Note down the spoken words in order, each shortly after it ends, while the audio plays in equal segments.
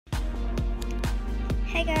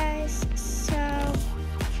Hi guys, so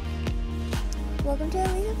welcome to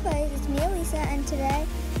Elisa Plays. It's me, Elisa, and today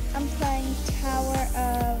I'm playing Tower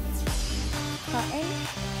of Cotton.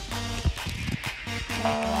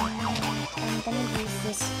 I'm gonna use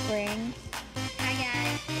this spring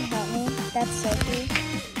to help me. That's Sophie.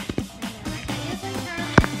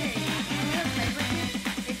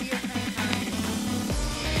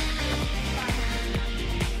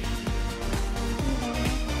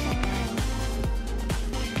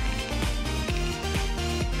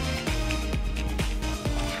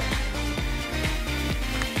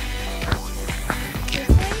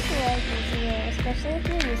 Especially if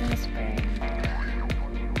you're using a spring.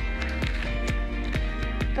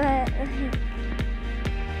 But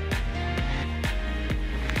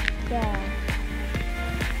yeah.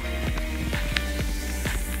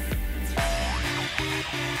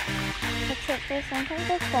 Except for sometimes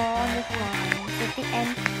I fall on this line. So at the end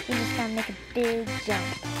you just gotta make a big jump.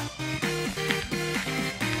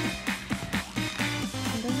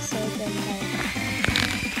 I'm doing so good here.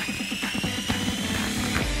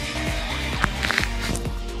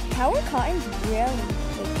 Tower Cotton's really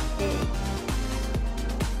big.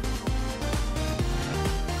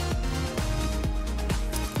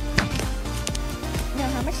 No,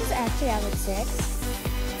 how much is it actually out of 6?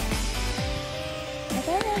 I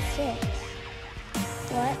thought it was 6.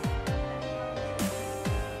 What?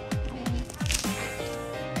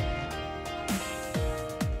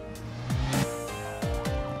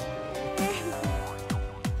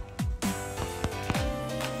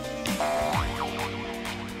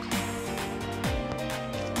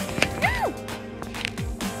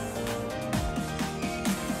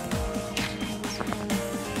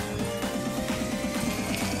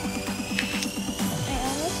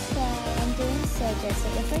 This.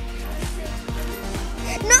 It looks like...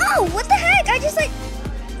 No! What the heck? I just like...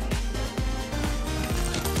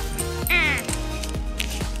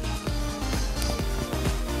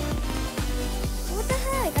 What the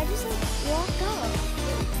heck? I just like walked off.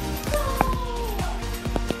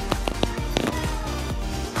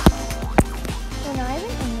 We're not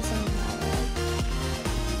even in the same tower.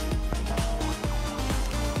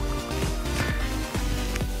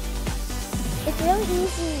 It's really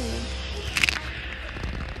easy.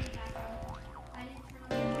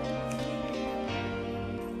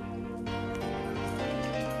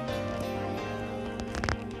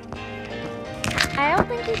 I don't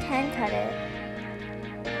think you can cut it.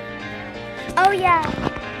 Oh yeah.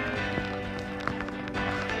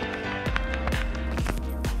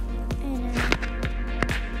 I know.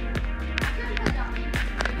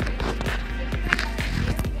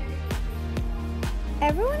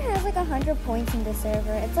 Everyone has like 100 points in the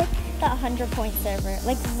server. It's like that 100-point server.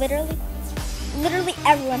 Like literally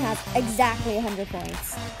everyone has exactly 100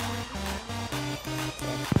 points.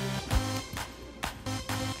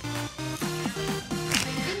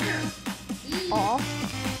 Aw.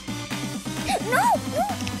 No!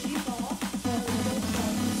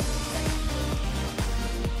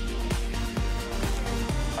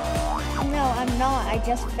 No, I'm not. I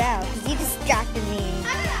just fell because you distracted me.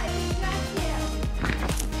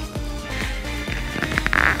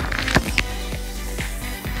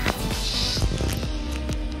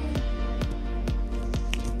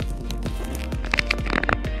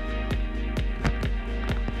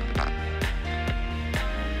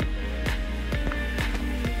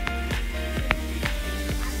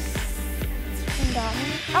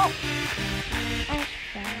 Oh!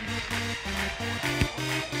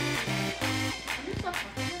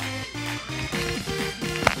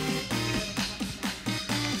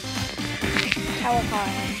 Tower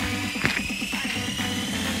Cotton.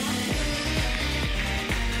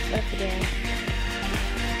 What to do?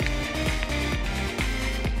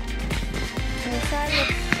 This side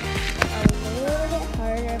looks a little bit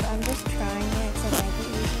harder, but I'm just trying it to make it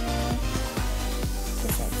easier.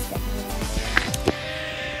 This is definitely harder.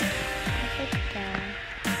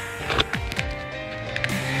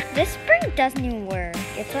 This spring doesn't even work.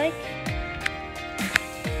 It's like...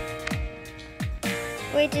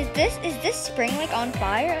 Wait, is this spring like on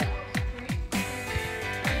fire?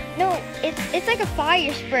 No, it's like a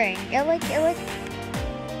fire spring. It like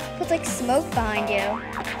puts like smoke behind you.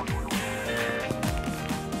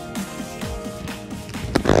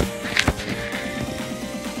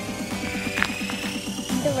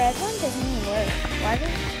 The red one doesn't even work. Why does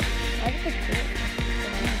it do it?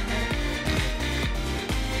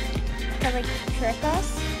 To like trick us?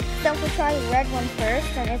 So if we try the red one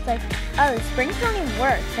first, then it's like, oh, the springs don't even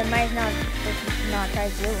work, so might as well not try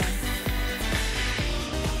blue one.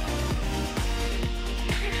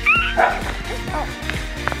 Oh.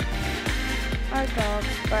 Our dog's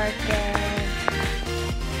barking.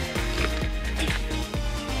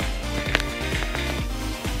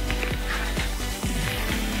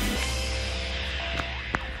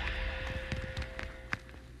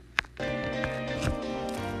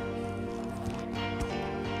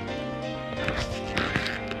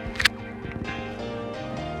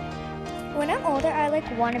 When I'm older, I like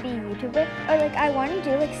want to be a YouTuber, or like I want to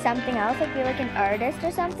do like something else, like be like an artist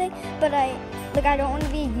or something. But I don't want to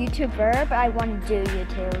be a YouTuber, but I want to do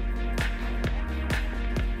YouTube.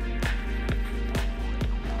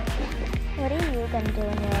 What are you gonna do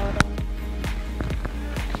when you're older?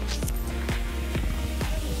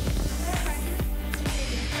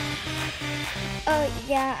 Oh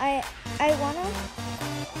yeah, I wanna,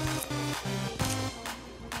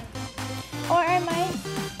 or I might.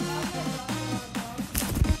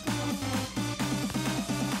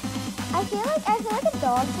 I feel like a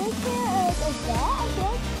dog daycare or like a vet. I feel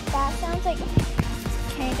like that sounds like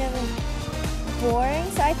kind of like boring.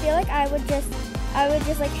 So I feel like I would just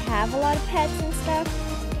like have a lot of pets and stuff.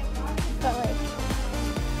 But like,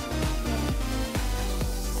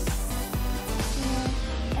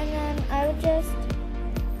 yeah. And then I would just.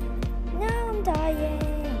 No, I'm dying.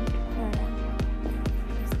 Oh no,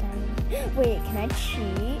 I'm just dying. Wait, can I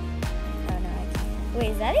cheat? Oh no, I can't. Wait,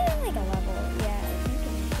 is that even like a level? Yeah.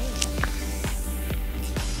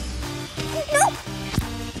 No!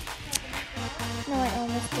 No, I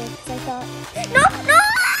almost did because I thought. No! No!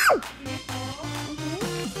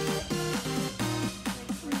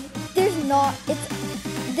 There's not. It's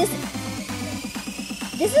this.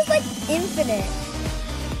 This is like infinite.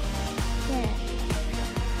 Yeah.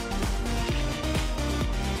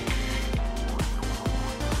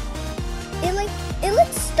 It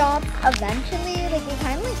like stops eventually. Like it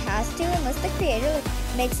kind of like has to, unless the creator like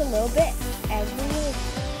makes a little bit every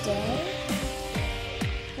day.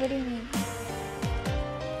 What do you mean?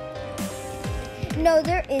 No,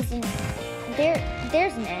 there isn't.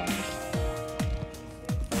 There's an end.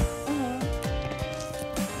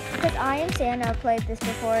 Because I and Santa played this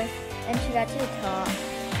before, and she got to the top.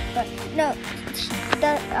 But no,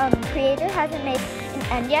 the creator hasn't made an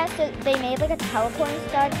end yet. So they made like a teleporting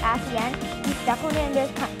stud at the end. You step on it,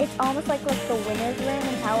 and it's almost like the winner's room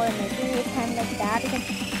in Tower of Misery. It's kind of like that because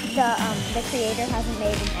the creator hasn't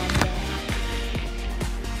made an end yet.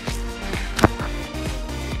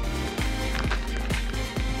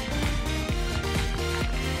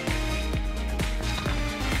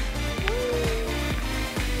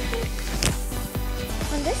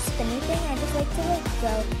 On this spinny thing, I just like to like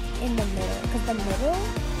go in the middle because the middle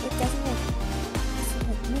it doesn't like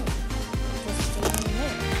move. It just stays in the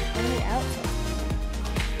middle on the outside.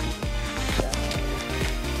 So,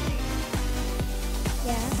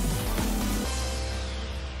 yeah.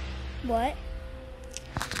 What?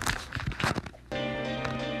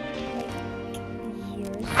 Like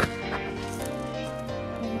years.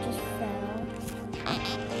 And it just fell.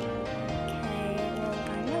 Okay, well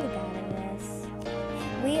I'm really bad at this.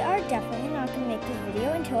 We are definitely not gonna make this video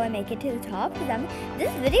until I make it to the top because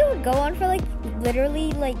this video would go on for like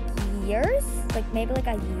literally like years, like maybe like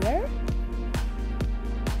a year,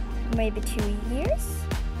 maybe 2 years.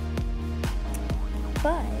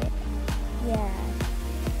 But yeah.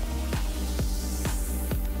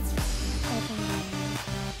 Oh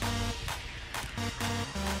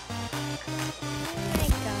my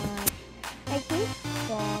god. I keep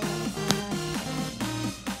falling on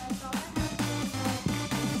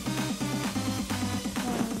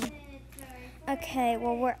that. Okay,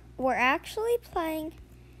 well we're actually playing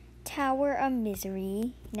Tower of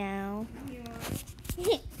Misery now. Why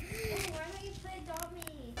don't you play Adopt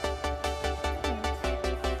Me? I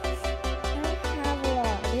don't have a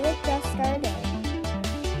lot. We like just started.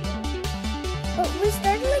 But we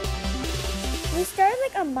started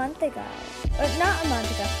like a month ago. Or not a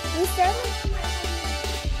month ago. We started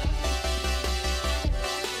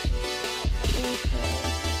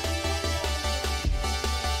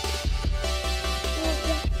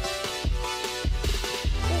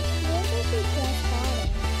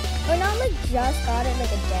or not like just got it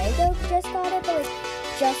like a day ago, just got it, but like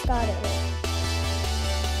just got it like,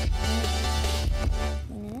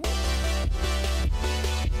 you know?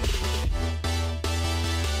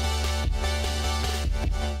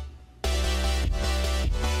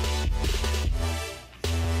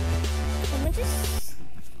 Someone just,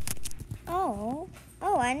 oh,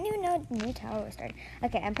 I didn't even know the new tower was starting.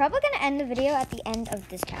 Okay, I'm probably gonna end the video at the end of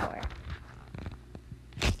this tower.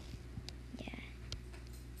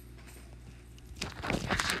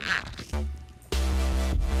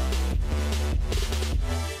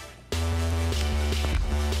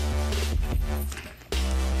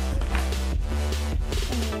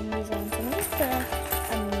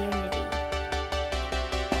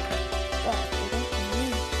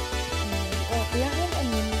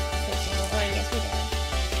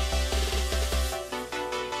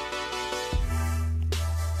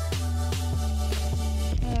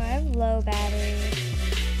 low batteries.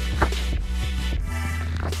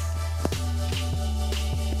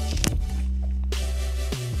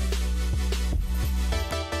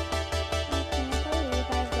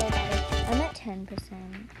 I'm at 10%.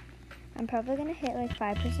 I'm probably gonna hit like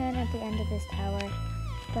 5% at the end of this tower.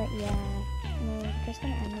 But yeah, we're just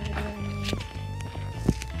gonna end the video anyways.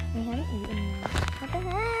 We haven't eaten yet. What the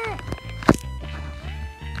heck?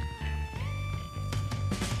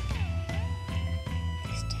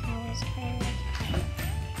 This tower's hard.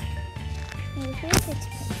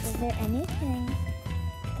 Is there anything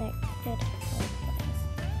that could help us?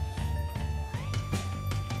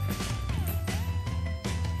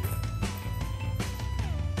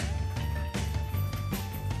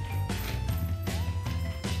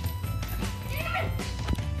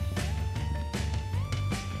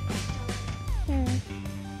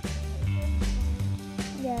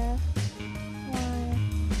 Yeah. Why?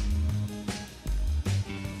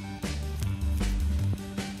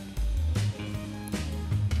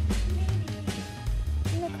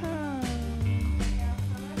 Look how.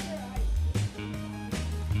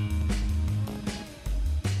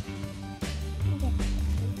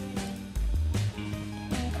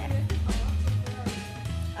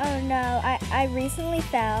 Oh no, I recently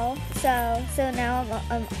fell, so now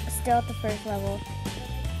I'm still at the first level.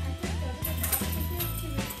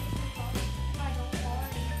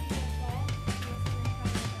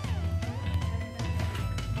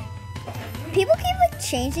 People keep like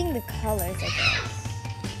changing the colors, I guess.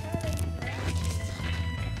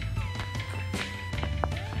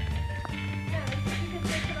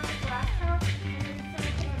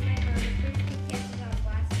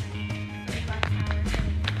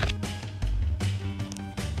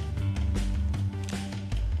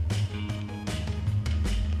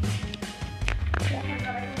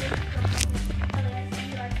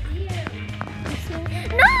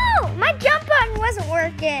 No! My jump button wasn't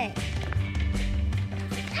working.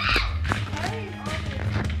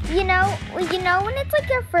 You know when it's like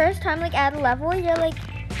your first time like at a level, you're like.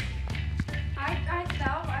 I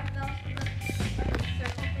fell from the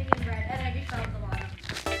circle thing in red, and I just fell at the bottom.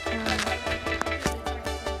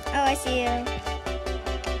 Oh, I see you.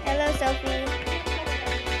 Hello, Sophie.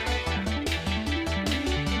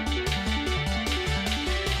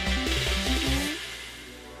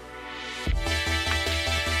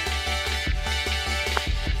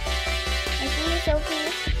 I see you, Sophie.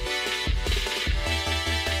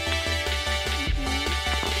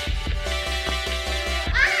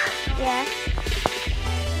 Yeah.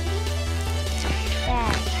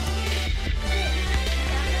 Yeah.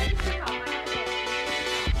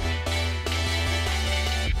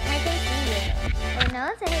 I can see you. Wait, no,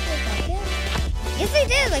 it's anything like it. Yes, they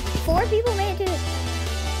did. Like 4 people made it too.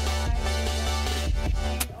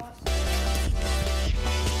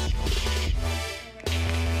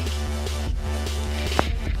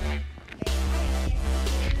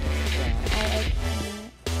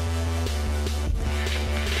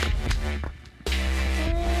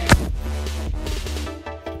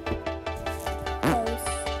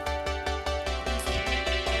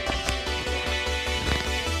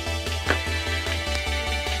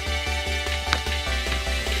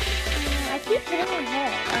 Keep hitting my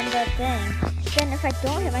head on the thing. Then if I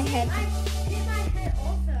don't hit my head, hit my head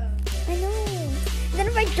also. I know. Then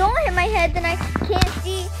if I don't hit my head, then I can't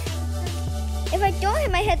see. If I don't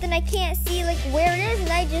hit my head, then I can't see like where it is, and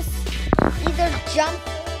I just either jump.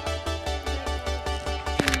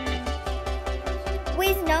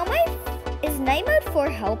 Wait, is night mode for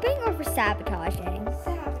helping or for sabotaging?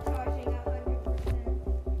 Sabotaging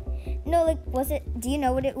 100%. No, like was it? Do you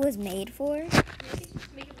know what it was made for? Maybe it's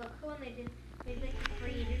just make it look cool, and they did maybe like the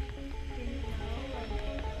creators didn't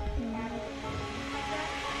know like that.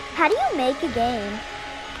 How do you make a game?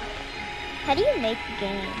 How do you make a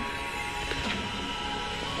game?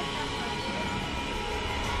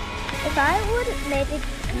 If I would make a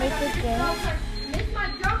game, Miss my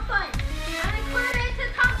jump button, and I cleared it to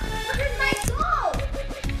the top. Where's my goal?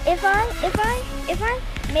 if I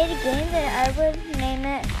made a game, then I would name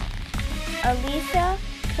it Alisa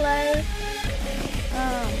Plays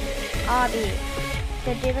Obby.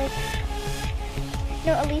 So do like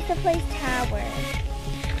no, Alisa Plays Tower.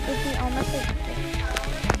 It'd be almost like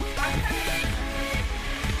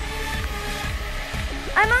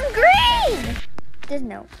I'm on green. There's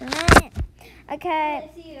no. Okay. I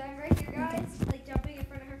see you. I'm right here, guys. Like jumping in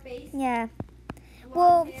front of her face. Yeah. And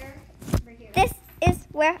Well, here, right here. this is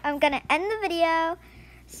where I'm gonna end the video.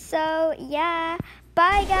 So yeah,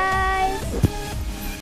 bye guys.